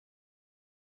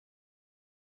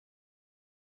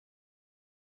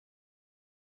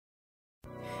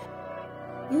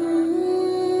My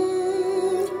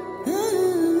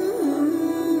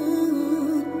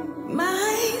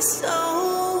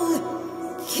soul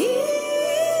keep.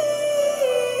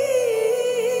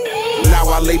 Now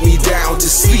I lay me down to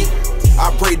sleep.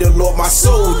 I pray the Lord my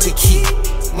soul to keep,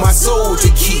 my soul to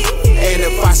keep. And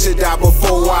if I should die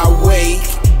before I wake,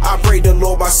 I pray the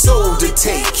Lord my soul to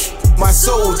take, my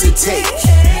soul to take.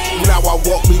 Now I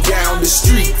walk me down the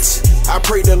street. I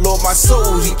pray the Lord my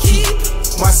soul to keep,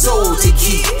 my soul to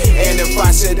keep. And if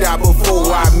I should die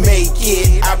before I make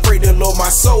it, I pray the Lord my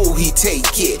soul he take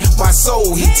it, my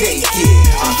soul he take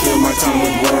it. I fill my time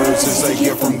with words as they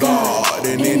get from God.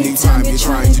 And anytime you're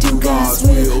trying to do God's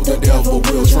will, the devil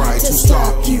will try to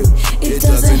stop you. It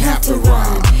doesn't have to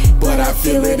rhyme, but I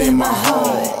feel it in my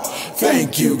heart.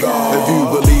 Thank you, God. If you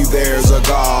believe there's a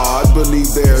God,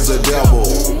 believe there's a devil.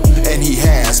 And he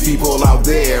has people out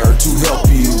there to help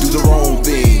you do the wrong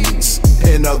things.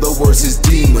 In other words, his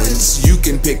demons. You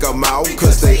can pick them out,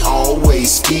 cause they always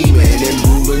scheming and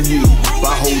ruling you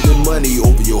by holding money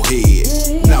over your head.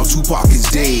 Now Tupac is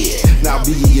dead, now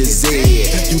Biggie is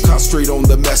dead. You concentrate on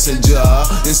the messenger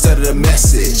instead of the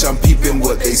message. I'm peeping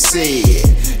what they said,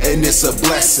 and it's a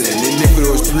blessing. And if it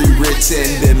was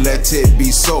pre-written, then let it be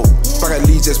so. If I can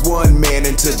lead just one man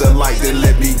into the light, then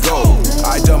let me go.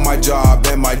 I done my job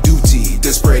and my duty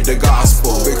to spread the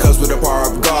gospel, because with the power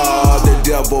of God, the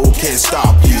devil can't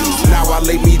stop you. Now I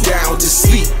lay me down to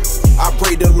sleep. I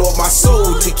pray the Lord my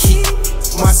soul to keep,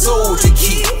 my soul to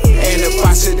keep. And if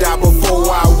I should die before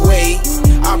I wake,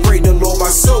 I pray the Lord my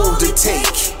soul to take,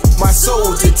 my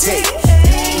soul to take.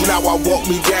 Now I walk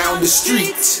me down the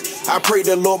street. I pray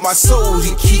the Lord my soul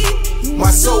to keep, my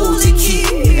soul to keep.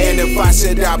 And if I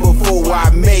should die before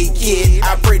I make it,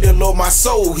 I pray the Lord my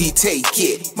soul he take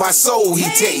it, my soul he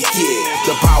take it.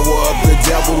 The power of the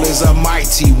devil is a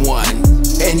mighty one,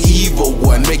 an evil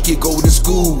one. Make you go to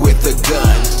school with a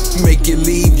gun, make you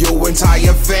leave your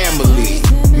entire family,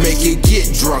 make you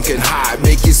get drunk and high,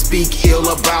 make you speak ill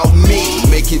about me,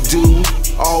 make you do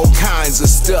all kinds of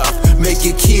stuff, make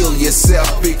you kill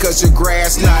yourself because your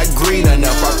grass not green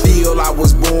enough. I feel I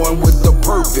was born with the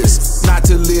purpose, not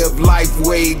to live life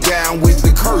way down with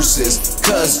the curses,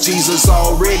 cause Jesus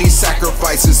already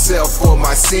sacrificed himself for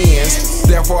my sins.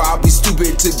 Therefore I'll be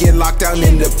stupid to get locked down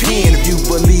in the pen. If you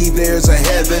believe there's a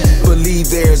heaven,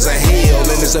 believe there's a hell,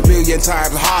 and it's a million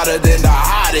times hotter than the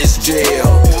hottest jail.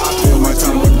 I fill my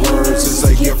time with words as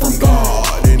they get from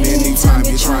God. And anytime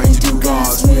you're trying to do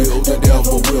God's will, the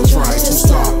devil will try to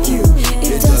stop you.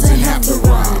 It doesn't have to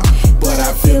rhyme, but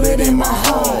I feel it in my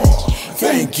heart.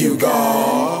 Thank you,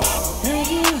 God.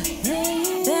 Thank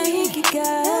you,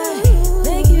 God.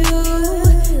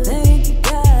 Thank you,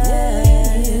 God.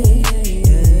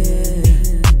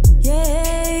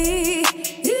 Yeah.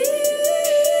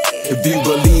 If you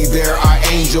believe there are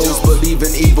angels, believe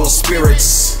in evil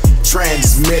spirits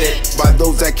transmitted by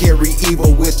those that carry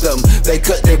evil with them. They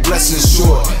cut their blessings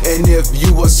short, and if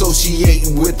you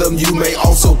associate with them, you may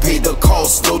also pay the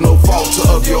cost, though no fault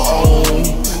of your own.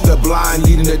 The blind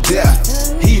leading to death,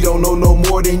 he don't know no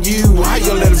more than you. How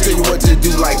you let him tell you what to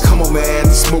do? Like, come on man,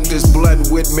 smoke this blunt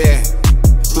with me.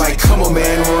 Like, come on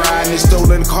man, ride in this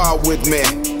stolen car with me.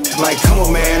 Like, come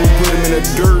on man, put him in the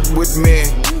dirt with me.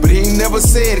 But he never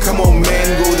said, come on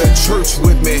man, go to church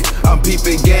with me. I'm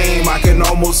peeping game, I can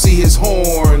almost see his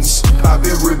horns. I've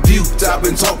been rebuked, I've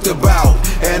been talked about,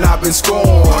 and I've been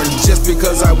scorned. Just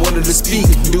because I wanted to speak,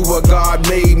 do what God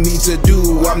made me to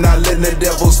do. I'm not letting the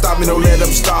devil stop me, don't let him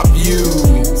stop you.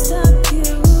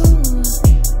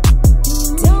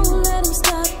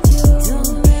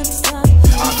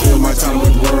 I fill my time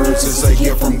with words as they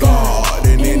get from God.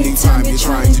 And anytime you're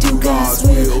trying to do God's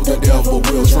will, the devil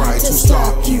will try to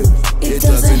stop you. It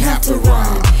doesn't have to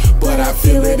rhyme, but I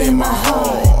feel it in my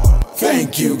heart.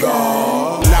 Thank you,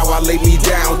 God. Now I lay me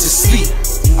down to sleep.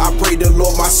 I pray the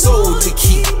Lord my soul to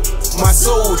keep, my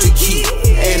soul to keep.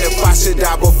 And if I should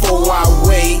die before I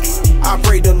wake, I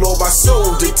pray the Lord my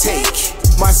soul to take,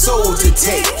 my soul to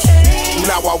take.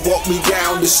 Now I walk me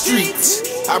down the street.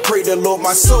 I pray the Lord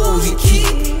my soul to keep,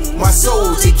 my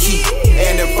soul to keep.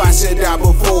 And if I should die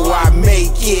before I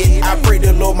make it, I pray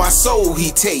the Lord my soul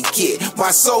he take it, my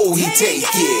soul he take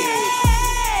it.